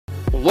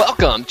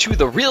Welcome to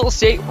the Real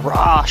Estate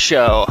Raw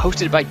Show,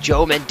 hosted by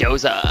Joe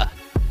Mendoza.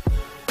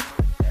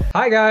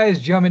 Hi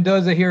guys, Joe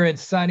Mendoza here in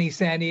sunny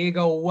San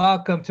Diego.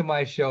 Welcome to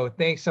my show.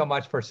 Thanks so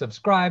much for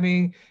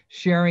subscribing,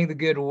 sharing the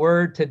good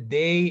word.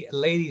 Today,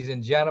 ladies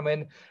and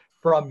gentlemen,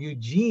 from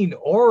Eugene,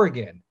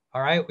 Oregon.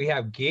 All right, we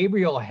have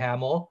Gabriel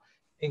Hamill,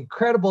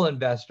 incredible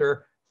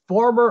investor,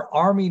 former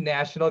Army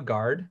National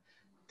Guard.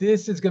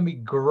 This is going to be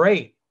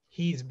great.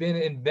 He's been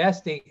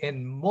investing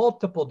in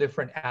multiple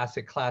different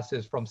asset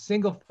classes, from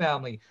single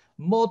family,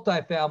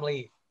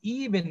 multifamily,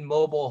 even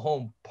mobile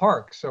home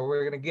parks. So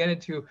we're going to get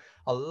into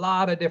a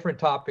lot of different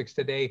topics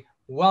today.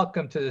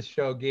 Welcome to the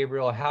show,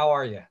 Gabriel. How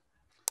are you?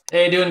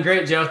 Hey, doing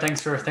great, Joe.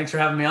 Thanks for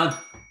having me on.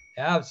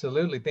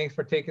 Absolutely. Thanks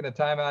for taking the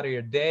time out of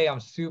your day. I'm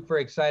super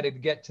excited to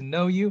get to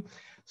know you.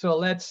 So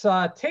let's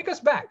take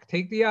us back.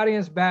 Take the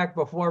audience back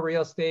before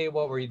real estate.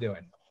 What were you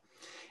doing?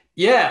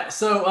 Yeah,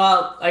 so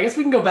I guess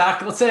we can go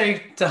back, let's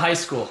say, to high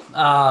school.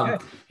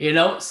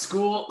 Okay.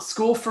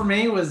 School for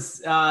me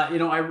was, I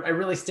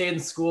really stayed in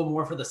school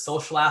more for the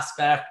social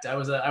aspect. I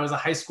was a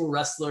high school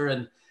wrestler,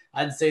 and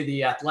I'd say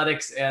the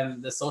athletics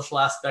and the social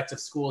aspect of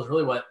school is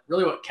really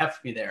what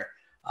kept me there.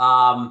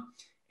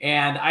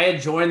 And I had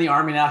joined the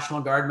Army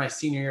National Guard my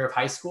senior year of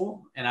high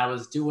school, and I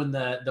was doing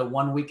the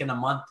 1 week in a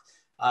month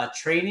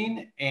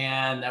training,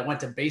 and I went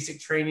to basic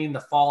training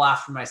the fall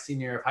after my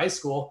senior year of high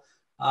school.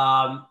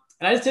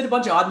 And I just did a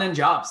bunch of odd and end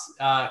jobs,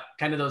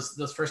 kind of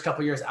those first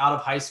couple of years out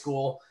of high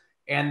school.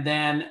 And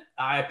then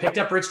I picked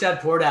up Rich Dad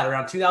Poor Dad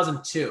around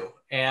 2002.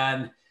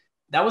 And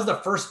that was the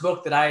first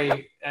book that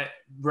I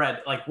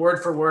read, like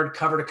word for word,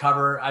 cover to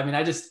cover. I mean,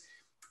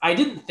 I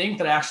didn't think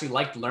that I actually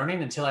liked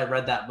learning until I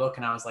read that book.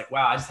 And I was like,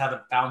 wow, I just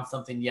haven't found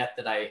something yet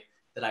that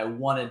I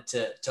wanted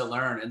to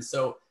learn. And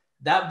so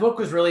that book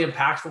was really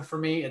impactful for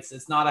me.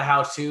 It's not a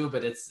how-to,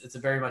 but it's a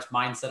very much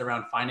mindset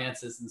around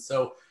finances. And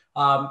so,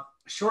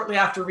 shortly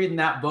after reading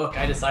that book,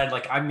 I decided,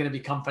 like, I'm going to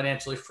become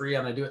financially free.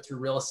 I'm going to do it through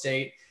real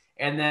estate.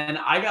 And then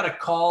I got a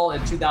call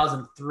in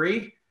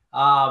 2003,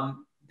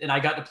 and I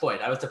got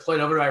deployed. I was deployed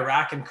over to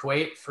Iraq and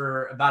Kuwait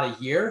for about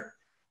a year.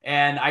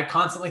 And I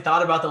constantly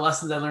thought about the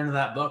lessons I learned in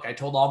that book. I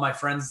told all my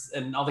friends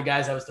and all the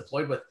guys I was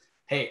deployed with,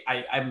 hey,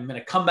 I'm going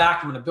to come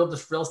back. I'm going to build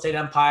this real estate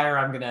empire.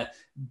 I'm going to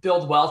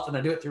build wealth, and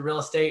I do it through real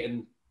estate.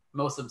 And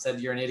most of them said,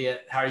 you're an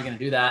idiot. How are you going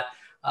to do that?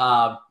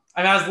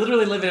 I mean, I was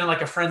literally living in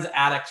like a friend's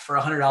attic for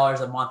 $100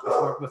 a month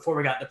before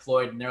we got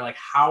deployed. And they're like,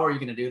 how are you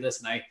going to do this?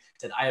 And I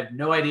said, I have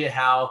no idea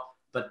how,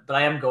 but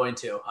I am going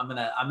to. I'm going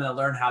to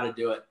learn how to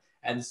do it.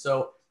 And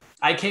so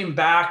I came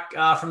back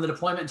from the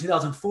deployment in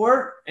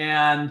 2004,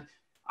 and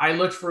I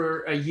looked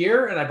for a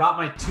year, and I bought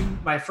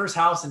my first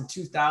house in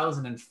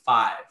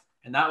 2005.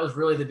 And that was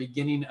really the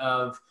beginning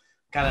of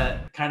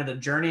kind of the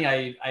journey.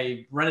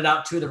 I rented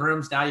out 2 of the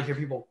rooms. Now you hear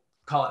people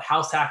call it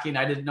house hacking.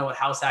 I didn't know what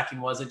house hacking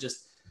was. It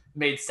just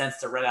made sense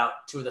to rent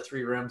out 2 of the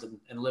 3 rooms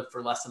and live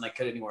for less than I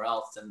could anywhere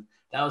else. And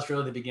that was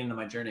really the beginning of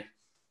my journey.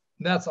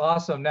 That's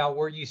awesome. Now,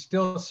 were you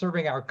still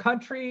serving our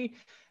country,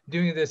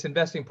 doing this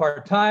investing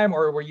part-time,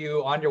 or were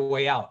you on your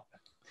way out?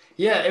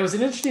 Yeah, it was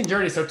an interesting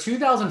journey. So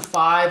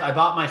 2005, I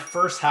bought my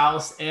first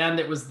house, and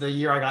it was the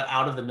year I got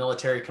out of the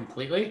military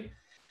completely.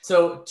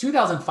 So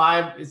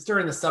 2005, it's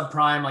during the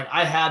subprime. Like,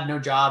 I had no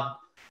job,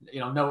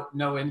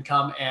 no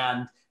income,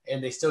 and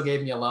they still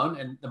gave me a loan,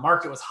 and the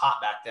market was hot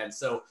back then.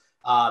 So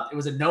it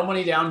was a no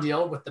money down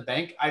deal with the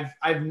bank.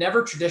 I've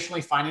never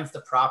traditionally financed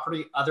a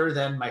property other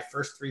than my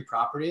first 3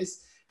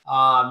 properties.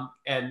 And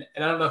I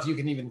don't know if you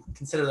can even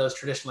consider those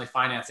traditionally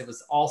financed. It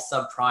was all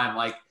subprime,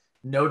 like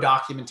no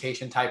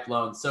documentation type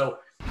loans. So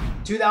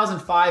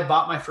 2005,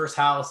 bought my first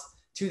house.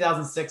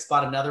 2006,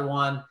 bought another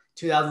one.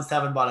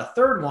 2007, bought a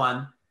third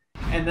one.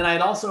 And then I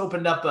had also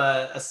opened up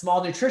a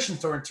small nutrition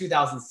store in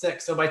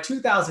 2006. So by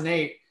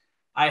 2008,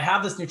 I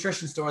have this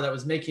nutrition store that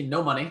was making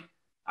no money.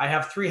 I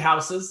have 3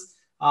 houses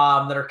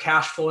that are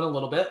cash flowing a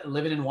little bit,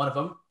 living in one of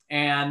them.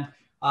 And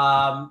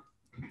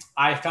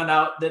I found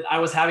out that I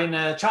was having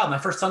a child. My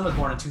first son was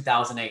born in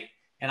 2008.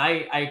 And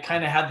I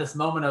kind of had this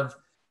moment of,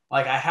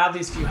 like, I have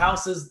these few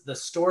houses, the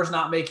store's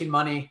not making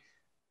money.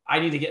 I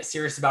need to get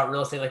serious about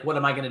real estate. Like, what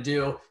am I going to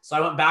do? So I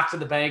went back to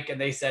the bank, and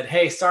they said,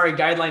 hey, sorry,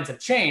 guidelines have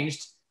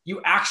changed.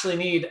 You actually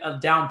need a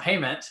down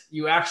payment.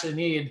 You actually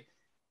need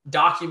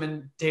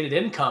documented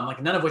income,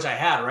 like none of which I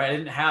had, right? I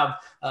didn't have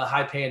a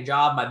high paying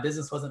job. My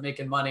business wasn't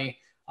making money.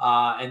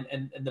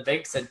 And the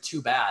bank said,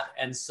 too bad.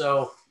 And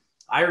so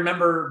I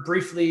remember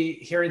briefly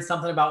hearing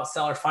something about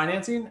seller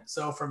financing.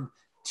 So from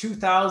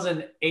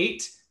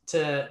 2008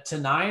 to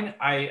 9,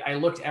 I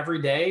looked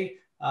every day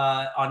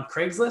on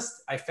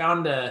Craigslist. I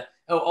found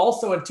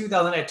also in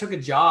 2000, I took a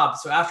job.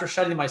 So after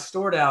shutting my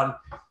store down,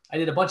 I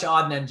did a bunch of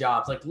odd and end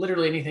jobs, like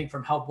literally anything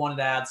from help wanted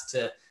ads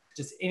to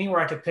just anywhere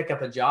I could pick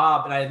up a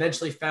job. And I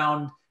eventually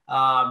found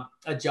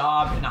a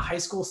job in a high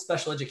school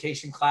special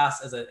education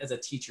class as a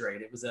teacher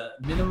aide. It was a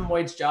minimum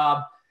wage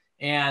job.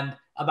 And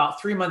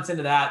about 3 months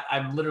into that,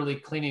 I'm literally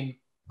cleaning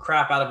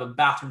crap out of a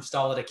bathroom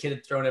stall that a kid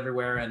had thrown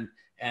everywhere.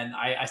 And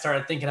I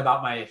started thinking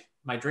about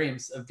my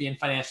dreams of being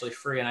financially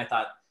free. And I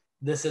thought,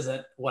 this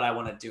isn't what I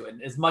want to do.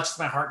 And as much as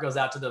my heart goes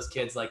out to those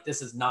kids, like,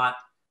 this is not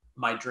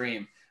my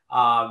dream.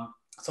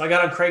 So I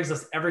got on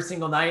Craigslist every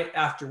single night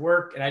after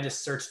work, and I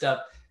just searched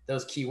up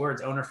those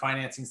keywords: owner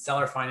financing,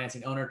 seller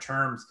financing, owner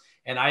terms.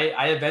 And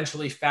I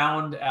eventually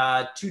found 2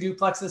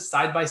 duplexes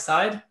side by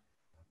side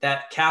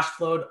that cash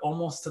flowed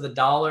almost to the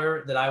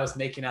dollar that I was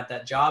making at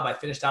that job. I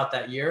finished out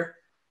that year,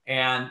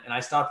 and I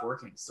stopped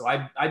working. So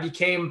I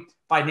became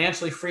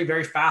financially free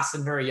very fast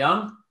and very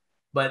young,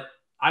 but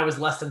I was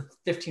less than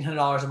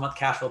 $1,500 a month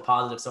cash flow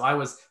positive. So I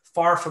was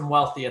far from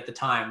wealthy at the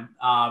time.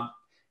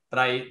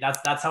 But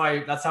that's how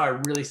I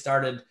really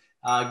started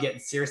getting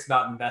serious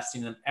about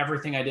investing. And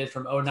everything I did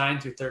from 09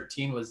 through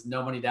 13 was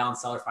no money down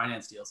seller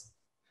finance deals.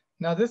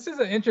 Now, this is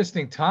an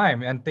interesting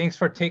time, and thanks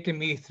for taking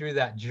me through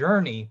that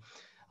journey.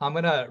 I'm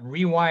going to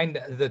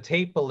rewind the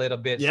tape a little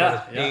bit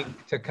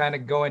to kind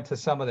of go into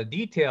some of the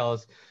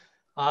details.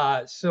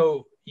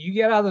 So you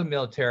get out of the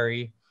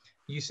military.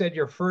 You said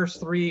your first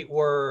 3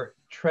 were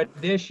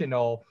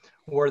traditional.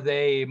 Were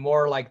they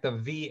more like the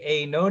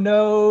VA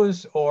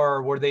no-nos,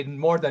 or were they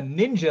more the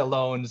ninja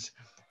loans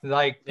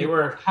like they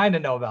were kind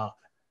of know about?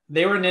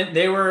 They were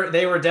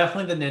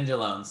definitely the ninja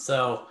loans.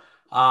 So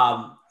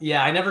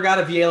I never got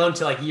a VA loan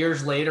until like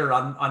years later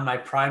on my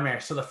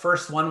primary. So the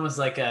first one was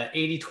like a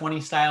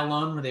 80-20 style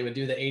loan where they would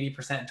do the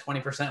 80% and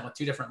 20% with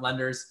 2 different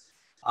lenders.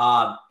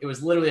 It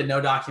was literally a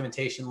no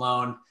documentation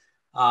loan,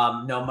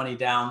 no money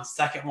down.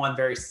 Second one,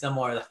 very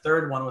similar. The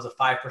third one was a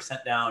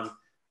 5%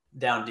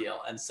 down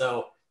deal. And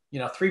so,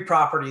 3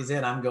 properties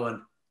in, I'm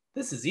going,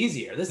 this is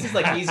easier. This is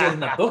like easier than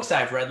the books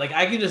I've read. Like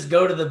I could just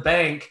go to the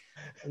bank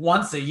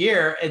once a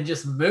year and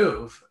just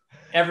move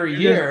every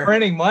year. Just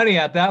printing money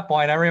at that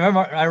point. I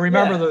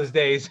remember those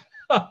days.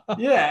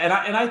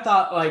 Yeah. And I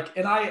thought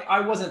I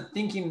wasn't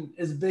thinking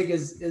as big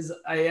as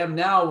I am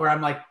now, where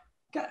I'm like,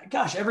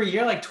 gosh, every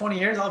year, like 20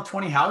 years, I'll have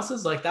 20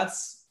 houses. Like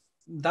that's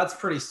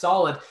pretty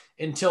solid,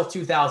 until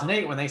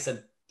 2008, when they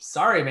said,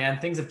 sorry, man,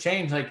 things have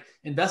changed. Like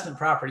investment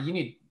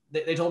property,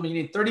 they told me you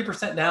need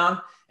 30%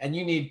 down and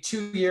you need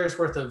 2 years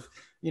worth of,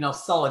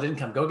 solid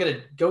income. Go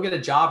get a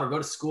job or go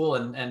to school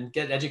and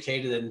get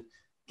educated and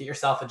get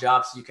yourself a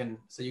job so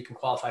you can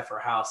qualify for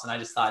a house. And I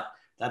just thought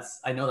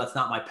I know that's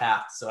not my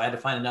path. So I had to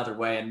find another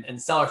way, and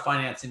seller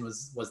financing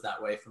was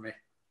that way for me.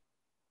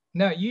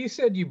 Now, you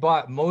said you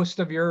bought most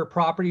of your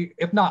property,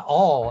 if not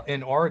all,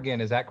 in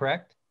Oregon. Is that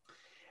correct?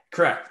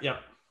 Correct.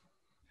 Yep.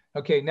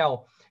 Okay.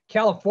 Now,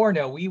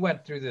 California, we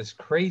went through this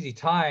crazy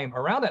time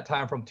around that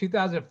time from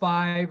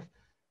 2005,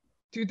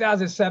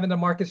 2007, the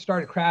market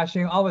started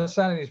crashing. All of a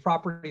sudden, these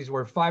properties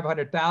were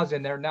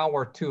 500,000. They're now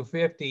worth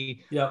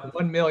 250. Yep.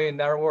 1 million.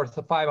 They're worth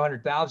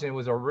 500,000. It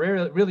was a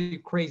really, really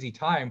crazy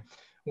time.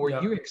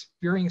 Were you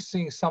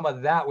experiencing some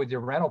of that with your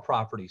rental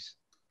properties?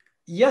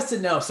 Yes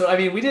and no. So, I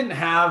mean, we didn't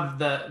have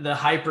the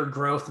hyper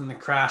growth and the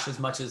crash as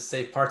much as,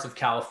 say, parts of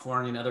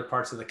California and other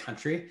parts of the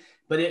country.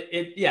 But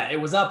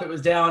it was up, it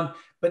was down.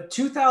 But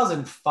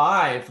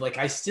 2005, like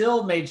I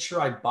still made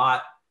sure I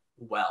bought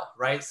well,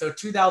 right? So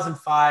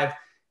 2005,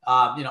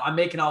 I'm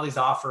making all these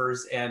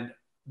offers, and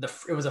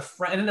it was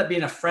ended up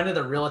being a friend of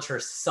the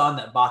realtor's son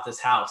that bought this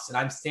house. And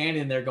I'm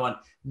standing there going,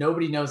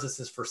 nobody knows this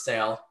is for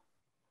sale.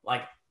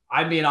 Like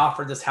I'm being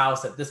offered this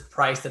house at this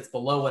price that's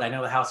below what I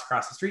know the house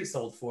across the street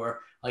sold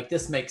for. Like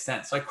this makes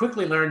sense. So I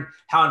quickly learned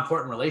how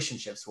important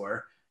relationships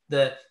were.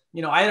 I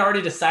had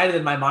already decided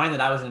in my mind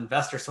that I was an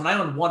investor. So when I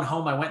owned one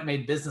home, I went and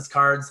made business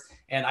cards,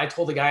 and I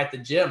told the guy at the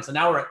gym. So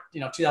now we're at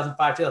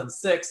 2005,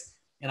 2006.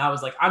 And I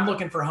was like, I'm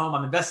looking for a home.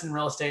 I'm investing in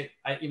real estate,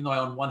 even though I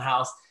own one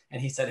house. And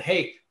he said,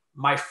 hey,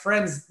 my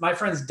friend's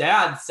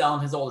dad's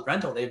selling his old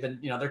rental. They've been,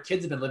 their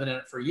kids have been living in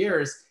it for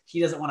years. He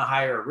doesn't want to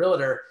hire a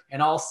realtor.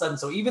 And all of a sudden,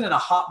 so even in a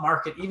hot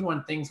market, even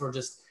when things were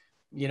just,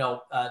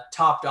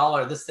 top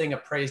dollar, this thing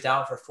appraised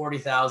out for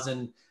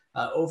 40,000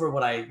 over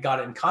what I got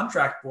it in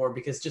contract for,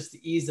 because just the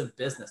ease of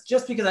business,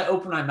 just because I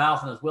opened my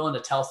mouth and was willing to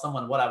tell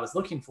someone what I was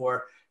looking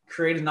for,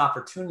 created an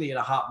opportunity in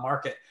a hot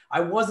market. I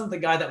wasn't the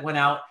guy that went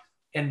out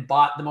and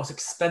bought the most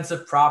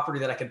expensive property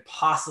that I could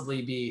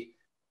possibly be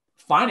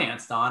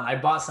financed on. I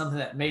bought something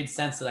that made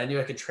sense, that I knew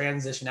I could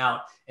transition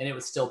out, and it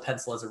would still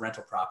pencil as a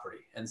rental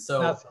property. And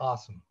so that's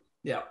awesome.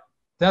 Yeah.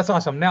 That's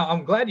awesome. Now,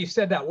 I'm glad you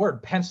said that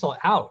word, pencil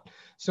out.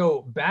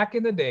 So back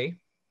in the day,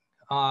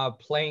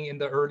 playing in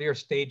the earlier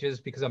stages,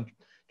 because I'm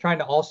trying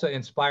to also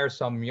inspire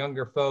some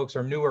younger folks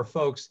or newer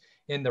folks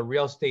in the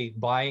real estate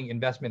buying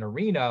investment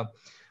arena,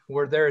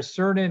 where there are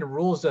certain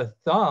rules of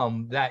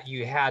thumb that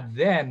you had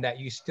then that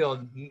you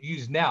still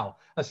use now,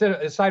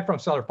 aside from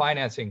seller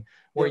financing,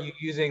 were you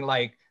using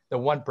like the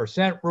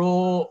 1%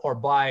 rule or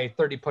buy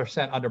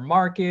 30% under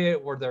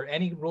market? Were there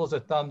any rules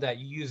of thumb that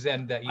you use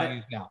then that you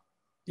use now?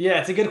 Yeah,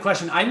 it's a good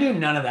question. I knew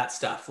none of that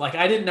stuff. Like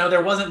I didn't know,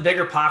 there wasn't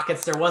bigger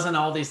pockets. There wasn't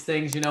all these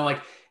things,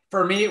 like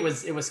for me, it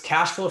was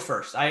cash flow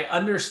first. I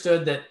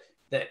understood that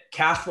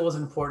cash flow was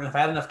important. If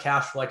I had enough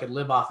cash flow, I could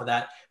live off of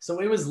that. So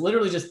it was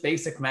literally just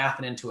basic math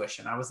and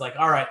intuition. I was like,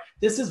 all right,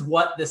 this is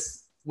what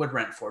this would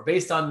rent for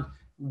based on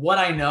what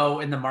I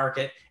know in the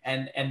market,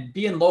 and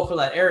being local to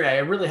that area. I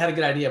really had a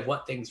good idea of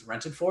what things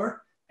rented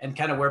for and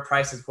kind of where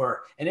prices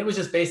were. And it was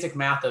just basic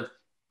math of,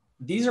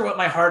 these are what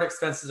my hard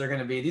expenses are going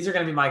to be. These are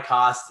going to be my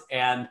costs,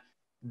 and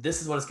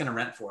this is what it's going to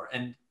rent for.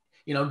 And,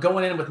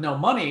 going in with no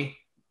money,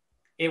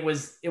 it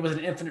was an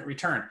infinite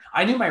return.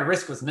 I knew my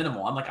risk was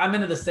minimal. I'm like, I'm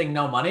into this thing,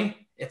 no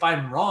money. If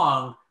I'm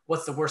wrong,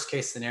 what's the worst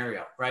case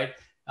scenario, right?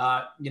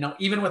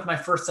 Even with my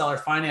first seller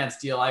finance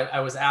deal, I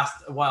was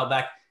asked a while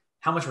back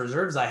how much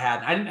reserves I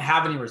had. I didn't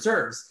have any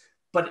reserves,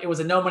 but it was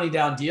a no money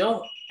down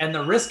deal. And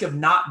the risk of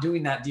not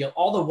doing that deal,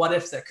 all the what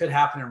ifs that could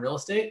happen in real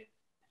estate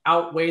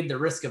outweighed the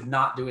risk of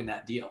not doing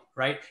that deal,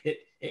 right?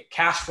 It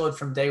cash flowed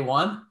from day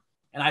one.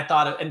 And I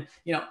thought,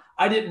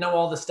 I didn't know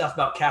all this stuff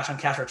about cash on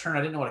cash return. I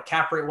didn't know what a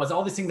cap rate was,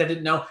 all these things I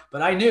didn't know,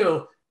 but I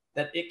knew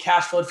that it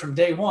cash flowed from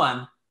day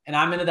one, and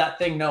I'm into that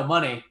thing, no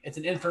money. It's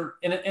an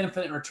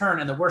infinite return.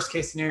 And the worst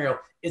case scenario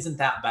isn't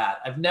that bad.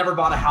 I've never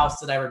bought a house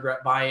that I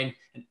regret buying,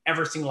 and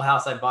every single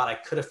house I bought, I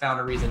could have found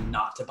a reason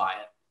not to buy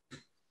it.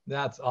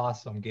 That's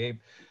awesome, Gabe.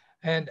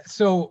 And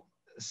so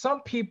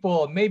some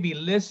people may be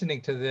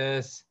listening to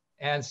this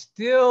and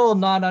still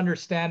not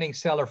understanding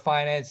seller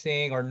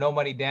financing or no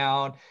money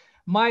down,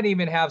 might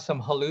even have some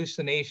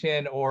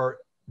hallucination or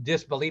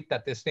disbelief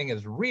that this thing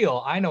is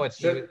real. I know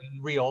it's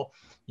real.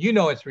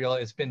 It's real.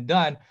 It's been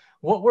done.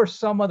 What were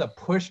some of the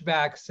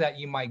pushbacks that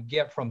you might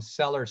get from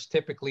sellers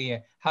typically,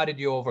 and how did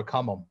you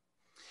overcome them?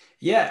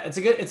 Yeah, it's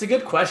a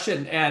good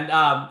question. And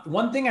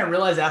one thing I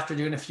realized after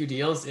doing a few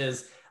deals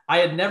is I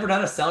had never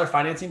done a seller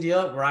financing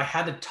deal where I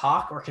had to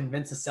talk or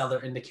convince a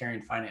seller into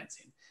carrying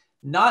financing.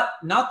 Not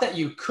that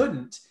you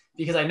couldn't,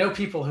 because I know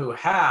people who've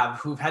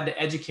had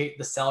to educate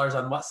the sellers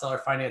on what seller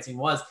financing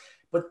was.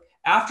 But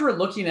after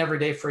looking every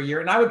day for a year,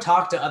 and I would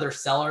talk to other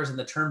sellers and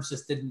the terms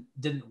just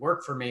didn't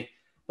work for me.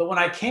 But when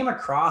I came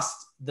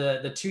across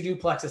the two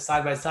duplexes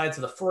side by side,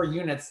 so the 4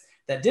 units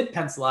that did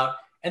pencil out,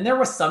 and there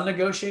was some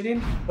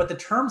negotiating, but the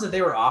terms that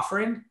they were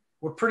offering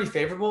were pretty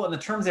favorable. And the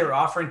terms they were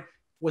offering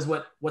was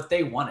what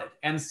they wanted.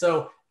 And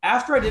so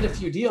after I did a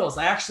few deals,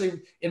 I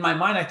actually, in my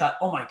mind, I thought,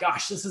 oh my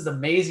gosh, this is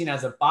amazing.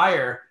 As a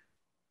buyer,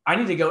 I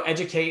need to go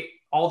educate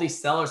all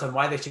these sellers on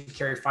why they should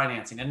carry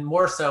financing, and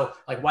more so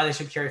like why they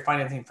should carry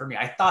financing for me.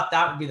 I thought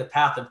that would be the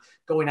path of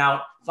going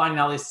out, finding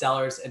all these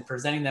sellers and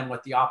presenting them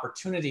with the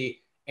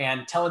opportunity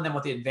and telling them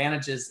what the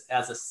advantages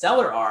as a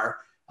seller are.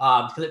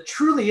 Because it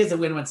truly is a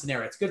win-win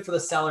scenario. It's good for the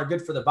seller,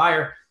 good for the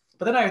buyer.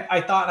 But then I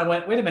thought, and I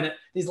went, wait a minute,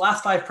 these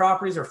last 5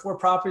 properties or 4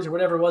 properties or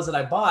whatever it was that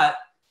I bought,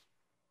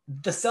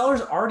 the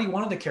sellers already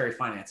wanted to carry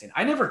financing.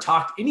 I never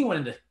talked anyone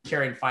into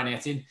carrying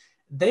financing.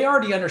 They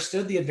already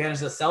understood the advantage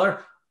of the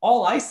seller.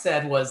 All I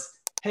said was,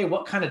 hey,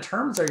 what kind of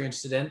terms are you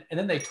interested in? And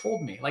then they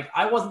told me. Like,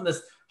 I wasn't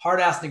this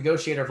hard-ass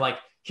negotiator of like,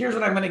 here's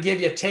what I'm going to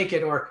give you, take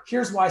it, or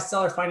here's why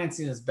seller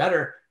financing is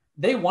better.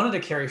 They wanted to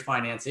carry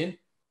financing.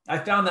 I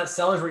found that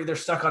sellers were either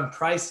stuck on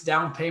price,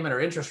 down payment, or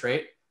interest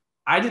rate.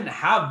 I didn't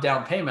have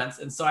down payments.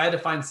 And so I had to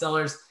find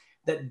sellers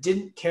that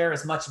didn't care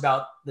as much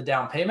about the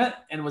down payment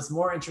and was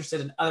more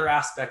interested in other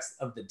aspects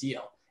of the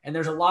deal. And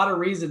there's a lot of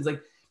reasons.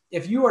 Like,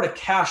 if you were to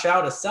cash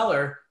out a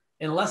seller,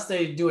 unless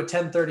they do a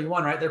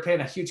 1031, right, they're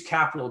paying a huge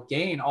capital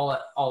gain all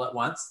at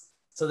once.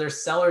 So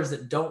there's sellers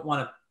that don't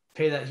want to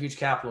pay that huge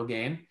capital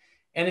gain.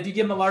 And if you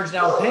give them a large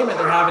down payment,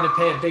 they're having to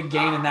pay a big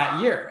gain in that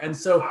year. And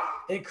so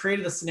it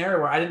created a scenario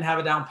where I didn't have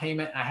a down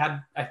payment.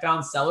 And I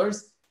found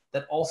sellers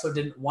that also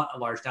didn't want a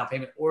large down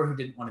payment or who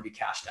didn't want to be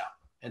cashed out.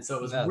 And so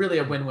it was really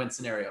a win-win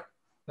scenario.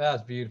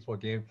 That's beautiful,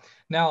 Gabe.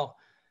 Now,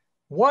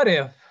 what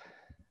if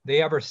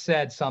they ever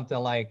said something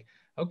like,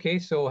 okay,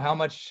 so how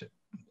much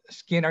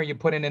skin are you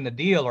putting in the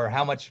deal, or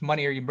how much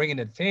money are you bringing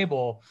to the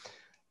table?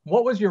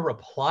 What was your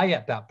reply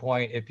at that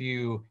point? If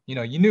you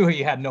knew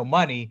you had no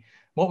money,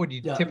 what would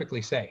you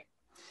typically say?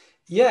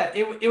 Yeah,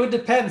 it would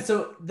depend.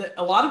 So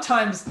a lot of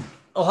times,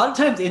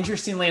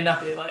 interestingly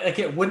enough,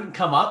 it wouldn't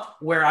come up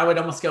where I would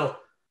almost go,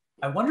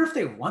 I wonder if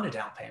they want a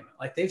down payment.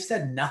 Like, they've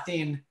said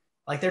nothing.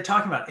 Like, they're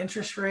talking about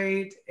interest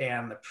rate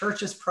and the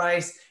purchase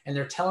price, and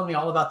they're telling me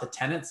all about the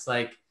tenants.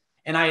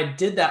 And I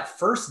did that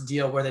first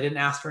deal where they didn't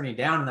ask for any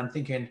down, and I'm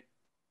thinking,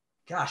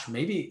 gosh,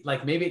 maybe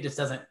it just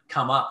doesn't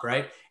come up,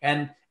 right?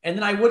 And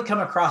then I would come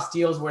across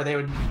deals where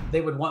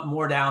they would want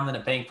more down than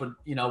a bank would,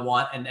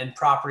 want, and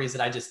properties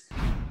that I just,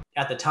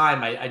 at the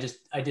time,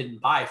 I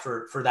didn't buy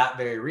for that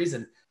very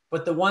reason.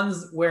 But the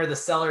ones where the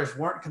sellers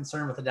weren't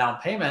concerned with the down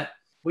payment,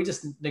 we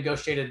just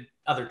negotiated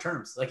other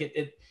terms. Like,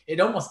 it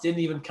almost didn't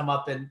even come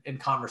up in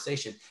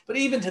conversation. But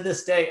even to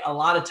this day, a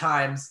lot of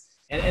times,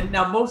 and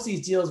now most of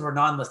these deals were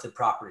non-listed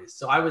properties.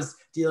 So I was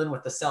dealing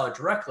with the seller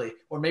directly,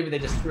 or maybe they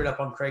just threw it up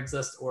on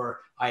Craigslist, or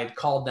I had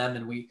called them,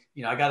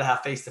 and I got to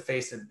have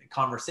face-to-face and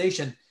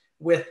conversation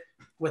with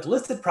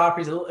listed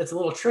properties. It's a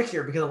little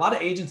trickier because a lot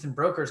of agents and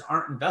brokers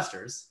aren't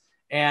investors.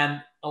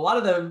 And a lot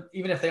of them,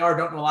 even if they are,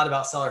 don't know a lot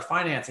about seller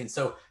financing.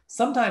 So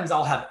sometimes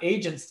I'll have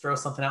agents throw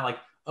something out like,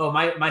 oh,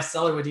 my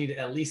seller would need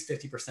at least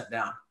 50%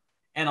 down.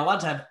 And a lot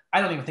of times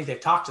I don't even think they've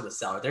talked to the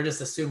seller. They're just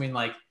assuming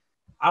like,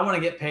 I want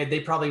to get paid. They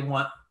probably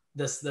want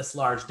this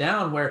large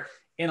down, where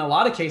in a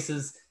lot of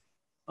cases,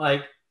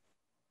 like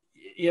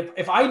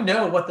if I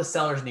know what the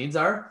seller's needs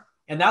are,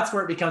 and that's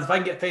where it becomes, if I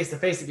can get face to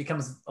face, it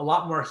becomes a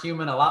lot more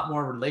human, a lot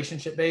more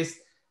relationship based.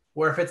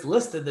 Where if it's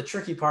listed, the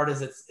tricky part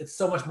is it's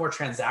so much more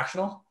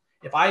transactional.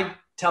 If I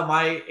tell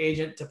my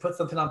agent to put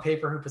something on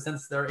paper who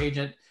presents their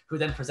agent, who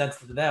then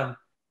presents it to them,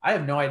 I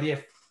have no idea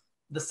if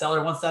the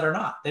seller wants that or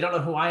not. They don't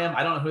know who I am.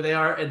 I don't know who they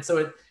are. And so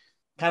it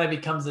kind of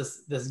becomes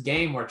this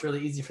game where it's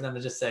really easy for them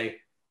to just say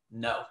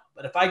no.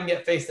 But if I can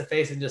get face to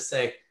face and just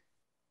say,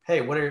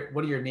 hey, what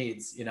are your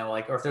needs? You know,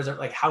 like, or if there's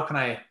like, how can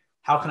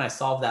I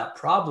solve that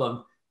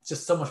problem? It's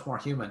just so much more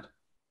human.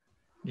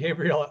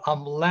 Gabriel,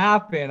 I'm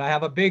laughing. I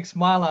have a big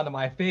smile on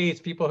my face.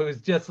 People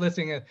who's just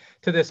listening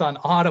to this on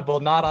Audible,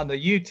 not on the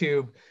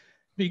YouTube,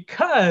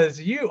 because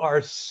you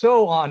are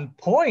so on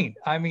point.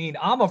 I mean,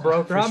 I'm a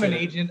broker, I'm an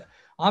agent,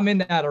 I'm in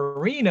that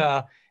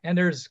arena, and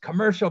there's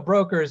commercial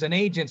brokers and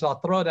agents. I'll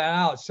throw that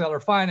out: seller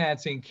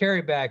financing,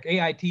 carryback,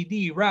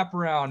 AITD,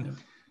 wraparound. Yep.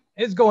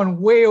 It's going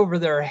way over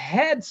their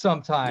head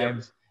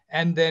sometimes. Yep.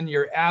 And then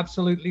you're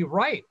absolutely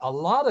right. A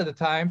lot of the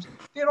times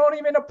they don't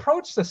even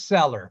approach the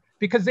seller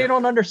because they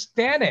don't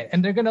understand it.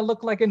 And they're going to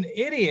look like an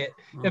idiot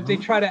if they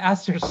try to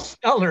ask their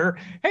seller,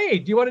 hey,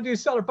 do you want to do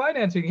seller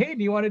financing? Hey,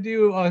 do you want to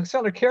do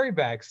seller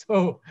carryback?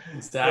 So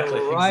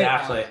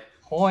exactly.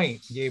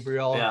 Point,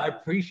 Gabriel. Yeah. I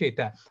appreciate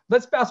that.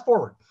 Let's fast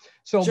forward.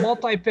 So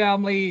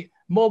multifamily,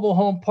 mobile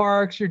home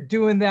parks, you're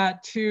doing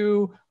that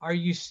too. Are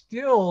you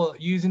still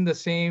using the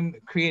same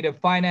creative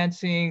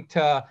financing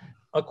to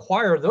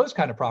acquire those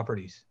kind of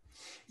properties?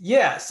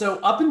 Yeah. So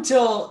up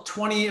until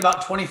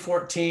about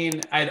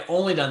 2014, I had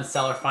only done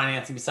seller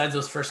financing besides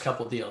those first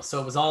couple of deals. So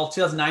it was all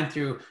 2009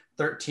 through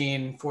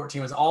 13,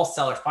 14 was all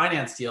seller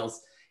finance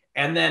deals.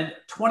 And then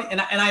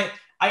I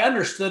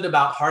understood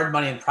about hard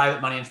money and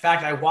private money. In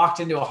fact, I walked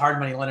into a hard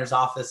money lender's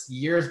office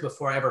years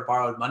before I ever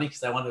borrowed money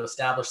because I wanted to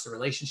establish the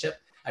relationship.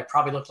 I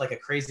probably looked like a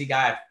crazy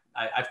guy.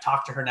 I've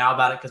talked to her now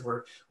about it because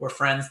we're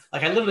friends.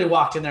 Like I literally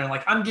walked in there and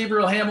like, I'm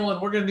Gabriel Hamill and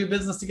we're going to do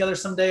business together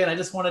someday. And I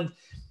just wanted,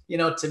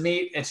 to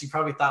meet. And she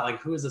probably thought like,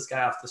 who is this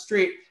guy off the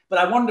street? But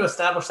I wanted to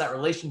establish that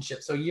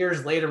relationship. So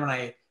years later,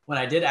 when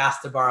I did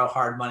ask to borrow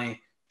hard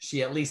money,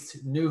 she at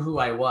least knew who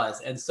I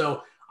was. And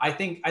so I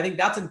think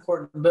that's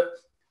important. But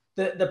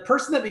the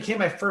person that became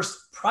my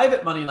first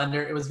private money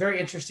lender, it was very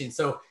interesting.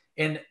 So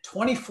in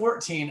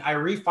 2014, I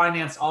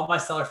refinanced all my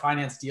seller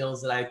finance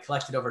deals that I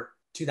collected over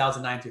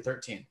 2009 through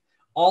 13,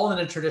 all in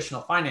a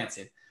traditional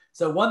financing.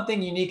 So one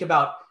thing unique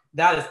about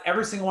that is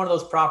every single one of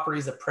those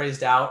properties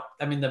appraised out.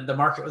 I mean, the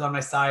market was on my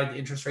side. The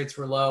interest rates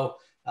were low.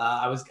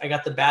 I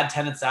got the bad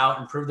tenants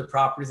out, improved the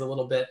properties a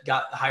little bit,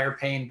 got higher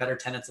paying, better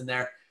tenants in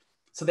there.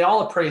 So they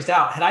all appraised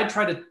out. Had I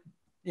tried to,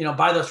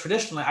 buy those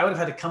traditionally, I would have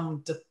had to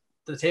come to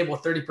the table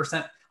with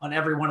 30% on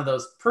every one of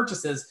those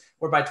purchases,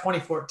 where by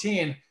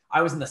 2014,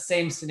 I was in the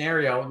same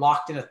scenario,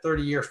 locked in a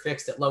 30-year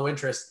fixed at low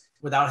interest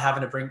without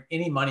having to bring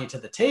any money to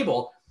the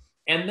table.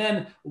 And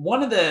then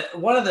one of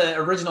the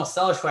original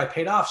sellers who I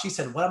paid off, she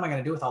said, what am I going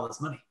to do with all this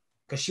money?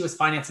 Because she was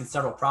financing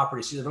several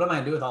properties. She said, what am I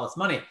going to do with all this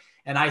money?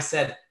 And I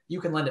said, you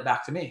can lend it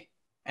back to me.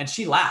 And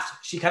she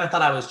laughed. She kind of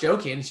thought I was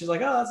joking. And she's like,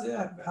 oh, that's,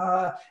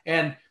 yeah.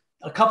 And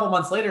a couple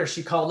months later,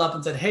 she called up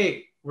and said,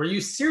 hey, were you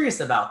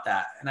serious about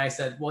that? And I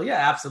said, well,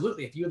 yeah,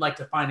 absolutely. If you would like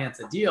to finance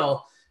a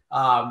deal,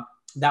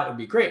 that would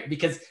be great,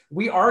 because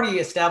we already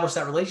established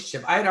that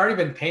relationship. I had already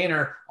been paying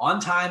her on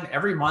time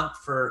every month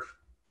for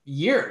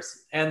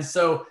years. And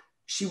so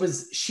she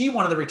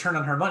wanted the return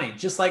on her money,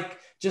 just like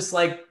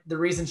the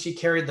reason she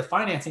carried the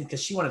financing,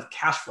 because she wanted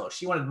cash flow.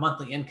 She wanted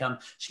monthly income.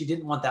 She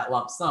didn't want that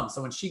lump sum.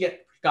 So when she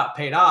got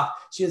paid off,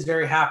 she was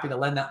very happy to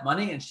lend that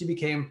money. And she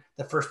became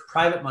the first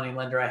private money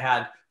lender I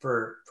had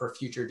for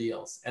future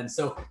deals. And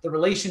so the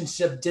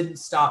relationship didn't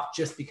stop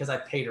just because I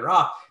paid her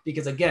off,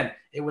 because again,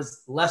 it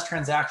was less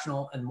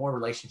transactional and more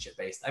relationship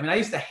based. I mean, I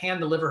used to hand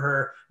deliver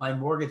her my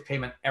mortgage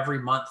payment every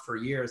month for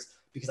years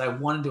because I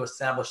wanted to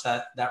establish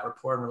that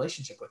rapport and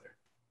relationship with her.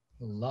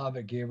 Love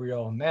it,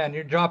 Gabriel. Man,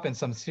 you're dropping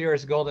some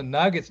serious golden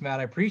nuggets,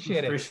 man. I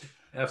appreciate it.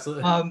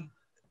 Absolutely.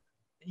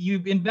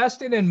 You've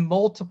invested in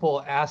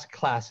multiple asset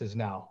classes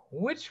now.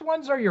 Which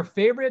ones are your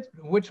favorite?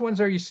 Which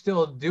ones are you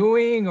still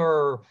doing,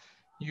 or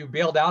you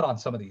bailed out on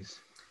some of these?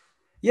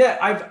 Yeah,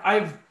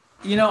 I'm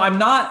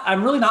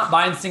really not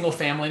buying single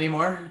family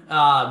anymore.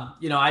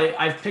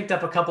 I've picked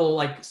up a couple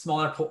like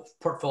smaller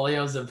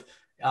portfolios of,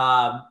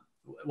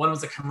 one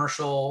was a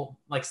commercial,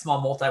 like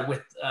small multi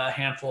with a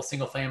handful of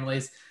single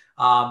families.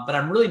 But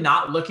I'm really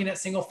not looking at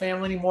single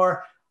family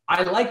anymore.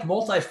 I like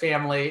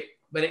multifamily,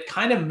 but it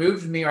kind of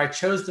moved me, or I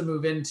chose to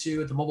move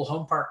into the mobile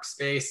home park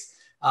space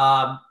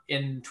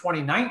in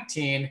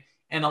 2019.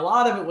 And a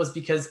lot of it was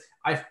because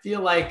I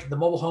feel like the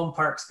mobile home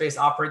park space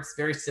operates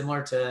very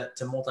similar to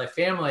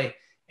multifamily.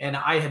 And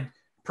I had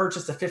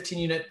purchased a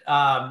 15-unit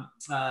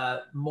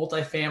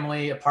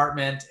multifamily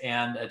apartment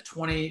and a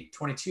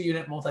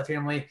 22-unit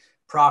multifamily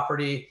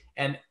property.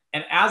 And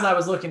as I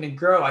was looking to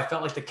grow, I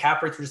felt like the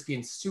cap rates were just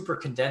being super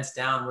condensed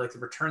down, where like the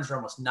returns were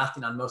almost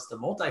nothing on most of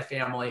the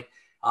multifamily.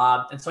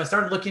 And so I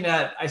started looking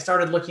at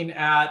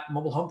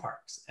mobile home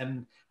parks,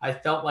 and I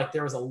felt like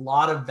there was a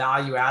lot of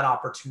value add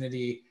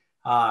opportunity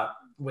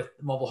with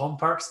mobile home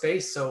park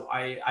space. So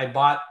I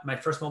bought my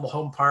first mobile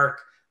home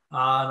park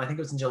I think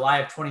it was in July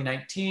of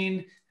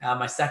 2019.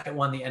 My second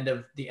one, the end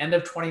of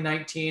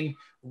 2019.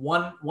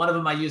 One of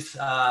them I used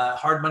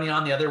hard money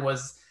on. The other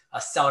was a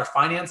seller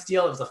finance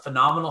deal. It was a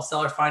phenomenal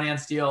seller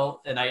finance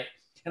deal. And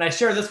I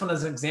share this one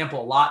as an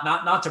example a lot,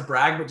 not to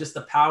brag, but just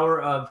the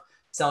power of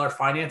seller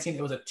financing.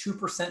 It was a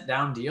 2%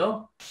 down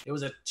deal. It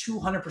was a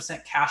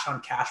 200% cash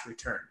on cash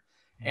return.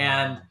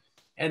 And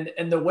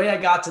the way I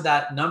got to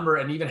that number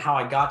and even how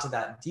I got to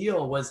that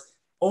deal was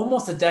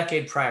almost a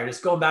decade prior,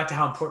 just going back to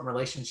how important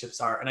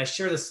relationships are. And I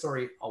share this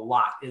story a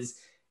lot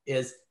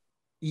is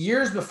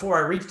years before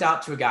I reached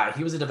out to a guy.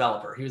 He was a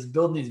developer. He was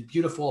building these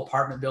beautiful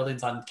apartment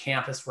buildings on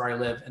campus where I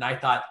live. And I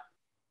thought,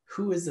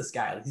 who is this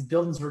guy? These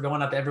buildings were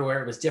going up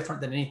everywhere. It was different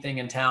than anything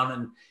in town.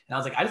 And I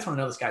was like, I just want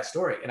to know this guy's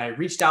story. And I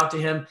reached out to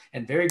him,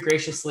 and very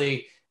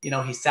graciously,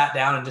 he sat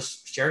down and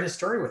just shared his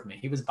story with me.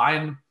 He was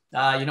buying,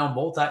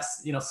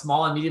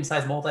 small and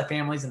medium-sized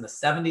multifamilies in the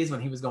 70s when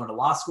he was going to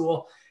law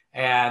school.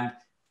 And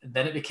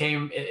then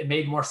it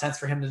made more sense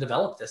for him to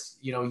develop this,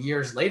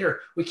 years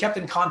later. We kept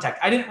in contact.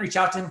 I didn't reach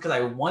out to him because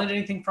I wanted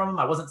anything from him.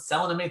 I wasn't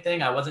selling him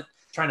anything. I wasn't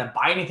trying to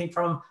buy anything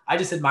from him. I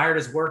just admired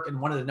his work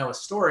and wanted to know his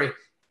story.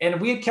 And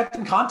we had kept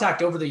in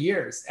contact over the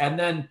years. And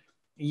then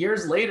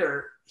years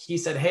later, he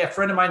said, hey, a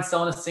friend of mine's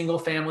selling a single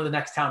family the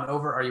next town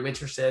over. Are you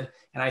interested?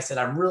 And I said,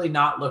 I'm really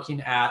not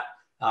looking at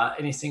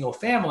any single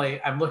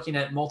family. I'm looking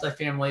at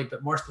multifamily,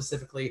 but more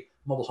specifically,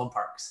 mobile home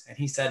parks. And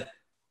he said,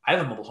 I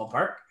have a mobile home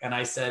park. And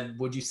I said,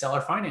 would you sell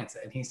or finance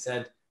it? And he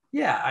said,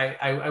 yeah,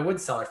 I would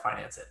sell or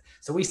finance it.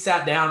 So we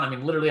sat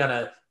down, literally on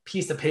a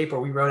piece of paper,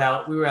 we wrote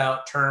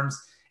out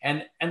terms,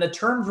 and the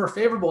terms were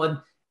favorable.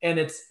 And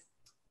it's,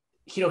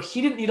 he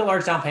didn't need a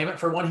large down payment.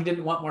 For one, he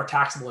didn't want more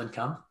taxable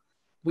income.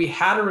 We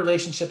had a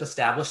relationship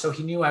established. So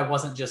he knew I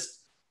wasn't just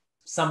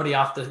somebody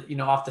off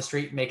the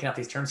street making up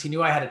these terms. He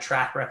knew I had a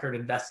track record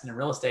investing in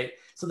real estate.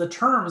 So the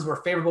terms were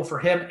favorable for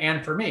him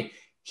and for me.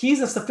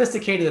 He's a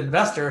sophisticated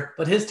investor,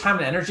 but his time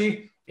and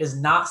energy is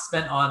not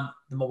spent on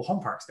the mobile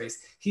home park space.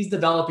 He's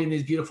developing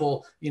these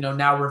beautiful,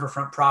 now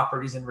riverfront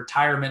properties and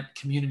retirement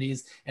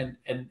communities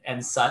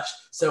and such.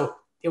 So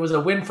it was a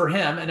win for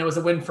him and it was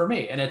a win for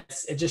me. And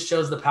it just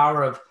shows the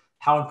power of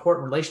how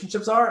important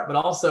relationships are, but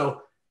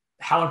also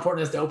how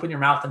important it is to open your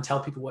mouth and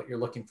tell people what you're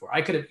looking for.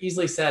 I could have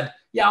easily said,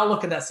 yeah, I'll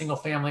look at that single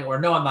family, or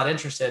no, I'm not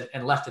interested,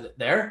 and left it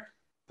there.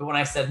 But when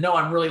I said, no,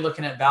 I'm really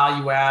looking at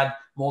value add,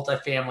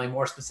 multifamily,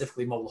 more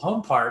specifically mobile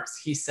home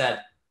parks, he said,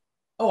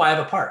 oh, I have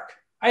a park.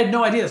 I had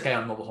no idea this guy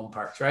owned mobile home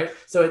parks, right?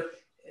 So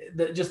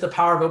just the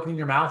power of opening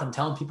your mouth and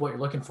telling people what you're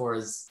looking for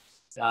is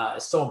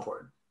so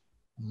important.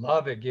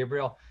 Love it,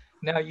 Gabriel.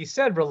 Now, you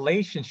said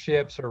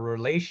relationships or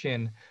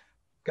relation,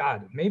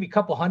 God, maybe a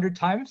couple hundred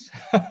times.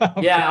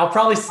 Yeah, I'll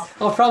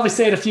probably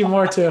say it a few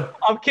more too.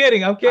 I'm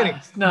kidding.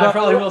 No, I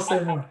probably will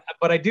say more.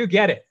 But I do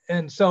get it.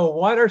 And so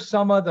what are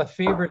some of the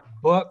favorite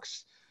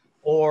books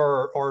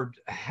or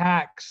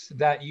hacks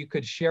that you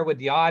could share with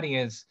the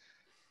audience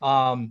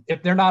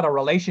if they're not a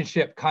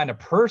relationship kind of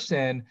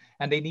person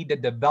and they need to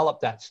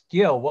develop that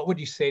skill? What would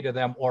you say to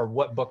them, or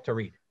what book to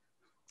read?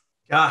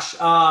 Gosh,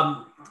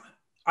 I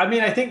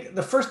think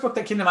the first book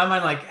that came to my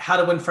mind, like How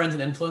to Win Friends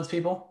and Influence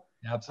People.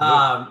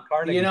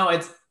 Absolutely.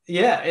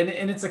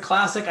 And it's a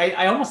classic.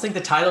 I almost think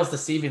the title is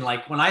deceiving.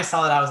 Like when I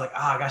saw it, I was like,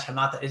 oh gosh, I'm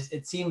not that.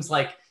 It seems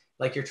like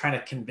you're trying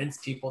to convince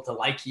people to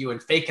like you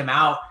and fake them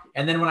out.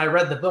 And then when I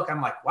read the book,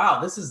 I'm like, wow,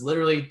 this is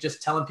literally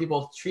just telling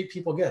people, treat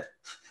people good.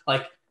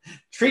 Like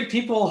treat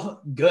people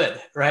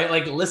good, right?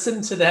 Like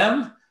listen to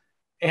them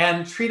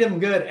and treat them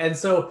good. And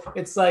so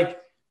it's like,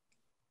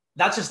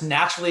 that just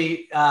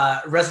naturally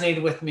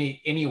resonated with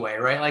me anyway,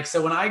 right? Like,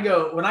 so when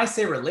I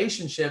say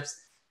relationships,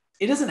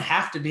 it doesn't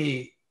have to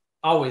be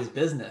always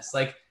business.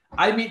 Like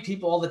I meet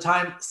people all the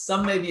time.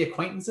 Some may be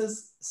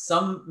acquaintances,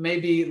 some may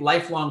be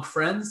lifelong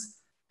friends,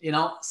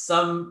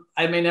 some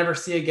I may never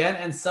see again,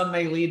 and some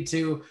may lead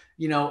to,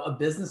 a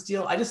business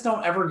deal. I just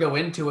don't ever go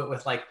into it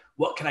with like,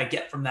 what can I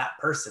get from that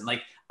person?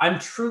 Like I'm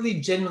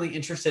truly genuinely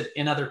interested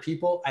in other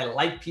people. I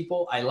like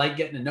people. I like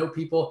getting to know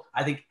people.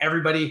 I think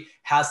everybody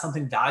has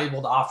something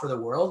valuable to offer the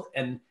world.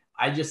 And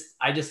I just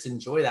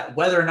enjoy that.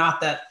 Whether or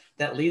not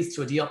that leads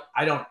to a deal,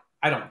 I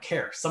don't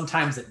care.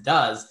 Sometimes it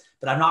does,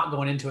 but I'm not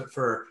going into it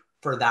for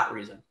that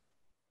reason.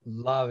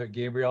 Love it,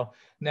 Gabriel.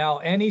 Now,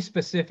 any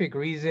specific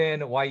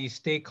reason why you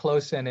stay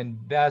close and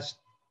invest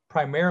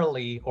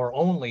primarily or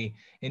only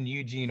in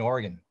Eugene,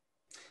 Oregon?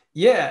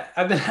 Yeah,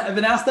 I've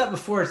been asked that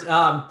before.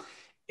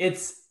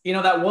 It's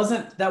that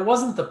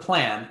wasn't the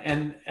plan,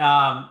 and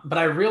but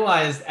I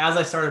realized as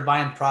I started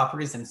buying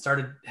properties and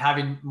started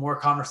having more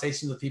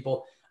conversations with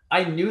people,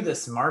 I knew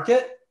this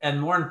market, and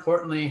more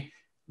importantly,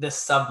 this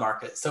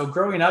sub-market. So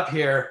growing up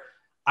here,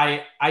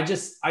 I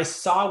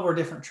saw where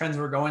different trends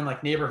were going,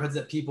 like neighborhoods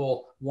that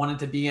people wanted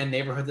to be in,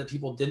 neighborhoods that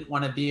people didn't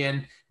want to be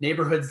in,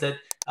 neighborhoods that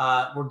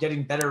were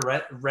getting better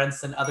rents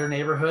than other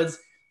neighborhoods.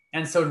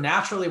 And so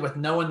naturally, with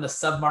knowing the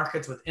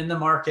sub-markets within the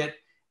market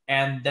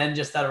and then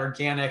just that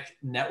organic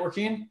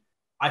networking,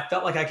 I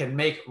felt like I could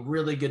make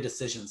really good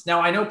decisions.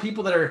 Now, I know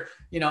people that are,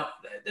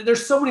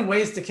 there's so many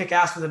ways to kick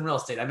ass within real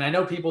estate. I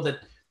know people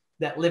that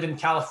that live in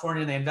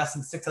California and they invest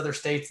in 6 other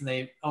states and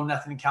they own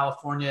nothing in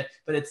California,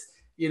 but it's,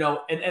 you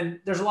know, and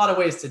there's a lot of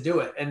ways to do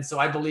it. And so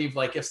I believe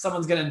like if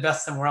someone's going to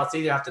invest somewhere else, they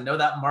either have to know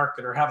that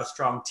market or have a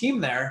strong team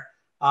there.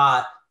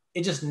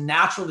 It just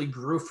naturally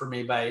grew for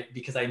me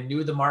because I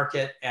knew the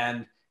market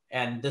and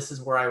this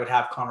is where I would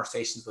have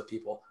conversations with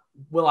people.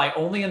 Will I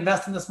only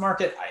invest in this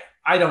market?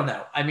 I don't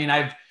know. I mean,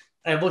 I've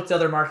looked at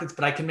other markets,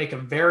 but I can make a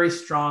very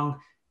strong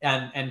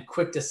and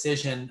quick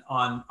decision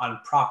on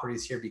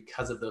properties here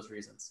because of those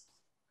reasons.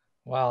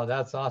 Wow,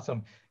 that's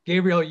awesome.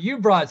 Gabriel, you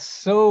brought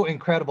so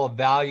incredible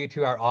value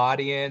to our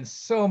audience,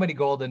 so many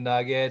golden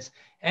nuggets.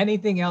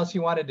 Anything else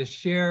you wanted to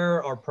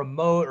share or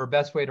promote or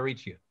best way to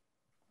reach you?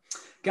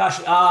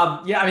 Gosh,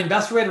 yeah, I mean,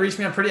 best way to reach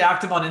me, I'm pretty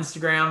active on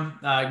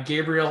Instagram,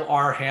 Gabriel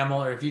R.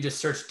 Hamill, or if you just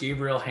search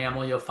Gabriel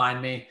Hamill, you'll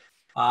find me.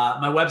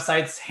 My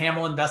website's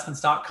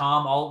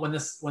hamillinvestments.com.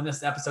 When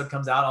this episode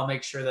comes out, I'll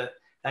make sure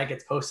that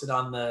gets posted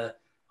on the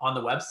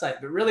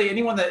website. But really,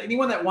 anyone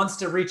that wants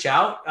to reach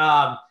out,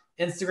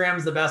 Instagram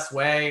is the best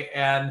way.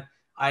 And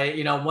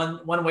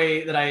one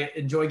way that I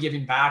enjoy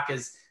giving back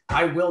is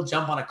I will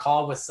jump on a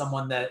call with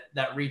someone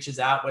that reaches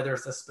out, whether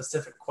it's a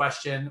specific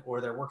question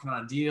or they're working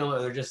on a deal or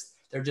they're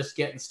just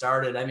getting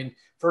started. I mean,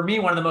 for me,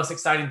 one of the most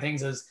exciting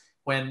things is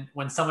when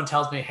someone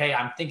tells me, hey,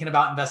 I'm thinking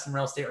about investing in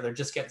real estate, or they're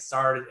just getting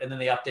started, and then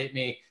they update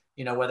me,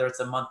 you know, whether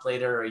it's a month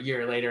later or a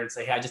year later, and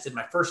say, hey, I just did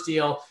my first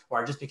deal,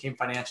 or I just became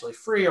financially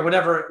free, or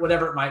whatever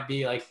it might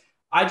be. Like,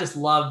 I just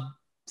love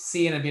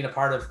seeing and being a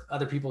part of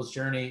other people's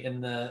journey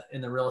in the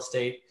real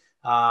estate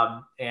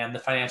and the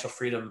financial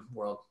freedom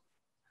world.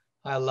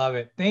 I love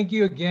it. Thank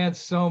you again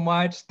so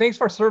much. Thanks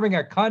for serving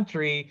our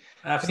country.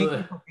 Absolutely.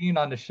 Thank you for being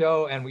on the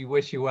show, and we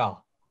wish you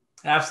well.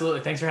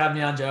 Absolutely. Thanks for having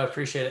me on, Joe. I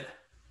appreciate it.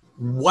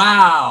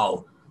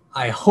 Wow.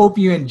 I hope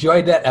you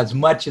enjoyed that as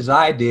much as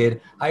I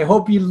did. I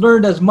hope you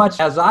learned as much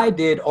as I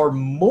did or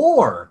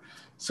more.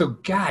 So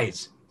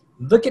guys,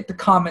 look at the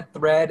comment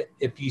thread.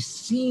 If you've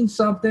seen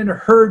something or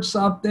heard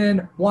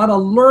something, want to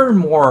learn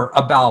more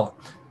about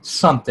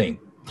something,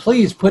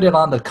 please put it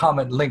on the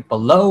comment link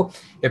below.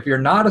 If you're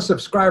not a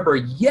subscriber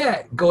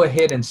yet, go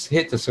ahead and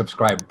hit the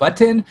subscribe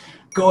button.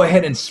 Go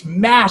ahead and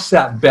smash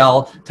that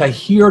bell to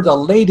hear the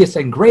latest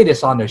and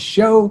greatest on the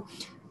show.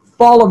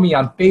 Follow me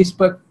on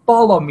Facebook.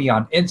 Follow me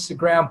on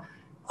Instagram.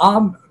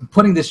 I'm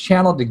putting this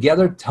channel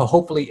together to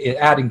hopefully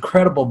add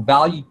incredible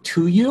value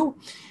to you.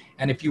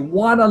 And if you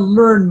want to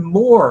learn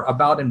more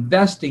about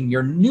investing,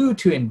 you're new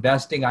to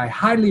investing, I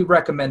highly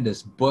recommend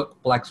this book,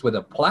 Flex with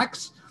a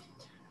Plex.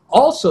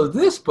 Also,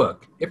 this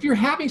book, if you're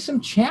having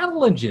some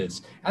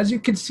challenges, as you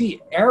can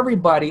see,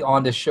 everybody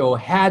on the show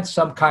had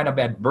some kind of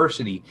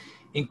adversity,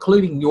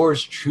 including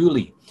yours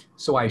truly.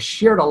 So I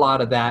shared a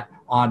lot of that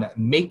on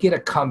Make It a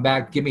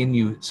Comeback, giving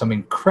you some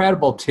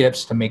incredible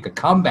tips to make a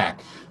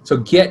comeback. So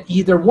get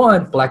either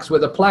one, Flex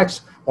with a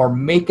Plex or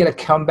Make It a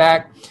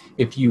Comeback.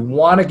 If you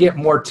want to get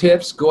more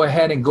tips, go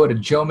ahead and go to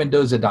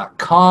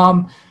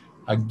joemendoza.com.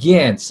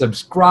 Again,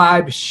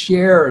 subscribe,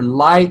 share,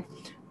 like.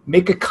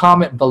 Make a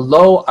comment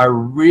below. I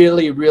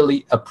really,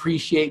 really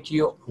appreciate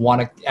you. Want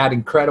to add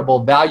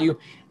incredible value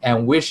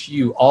and wish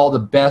you all the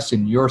best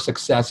in your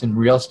success in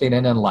real estate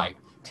and in life.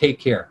 Take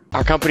care.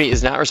 Our company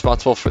is not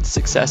responsible for the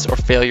success or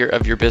failure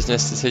of your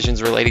business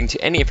decisions relating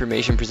to any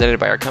information presented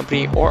by our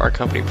company or our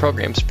company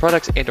programs,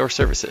 products, and/or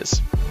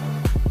services.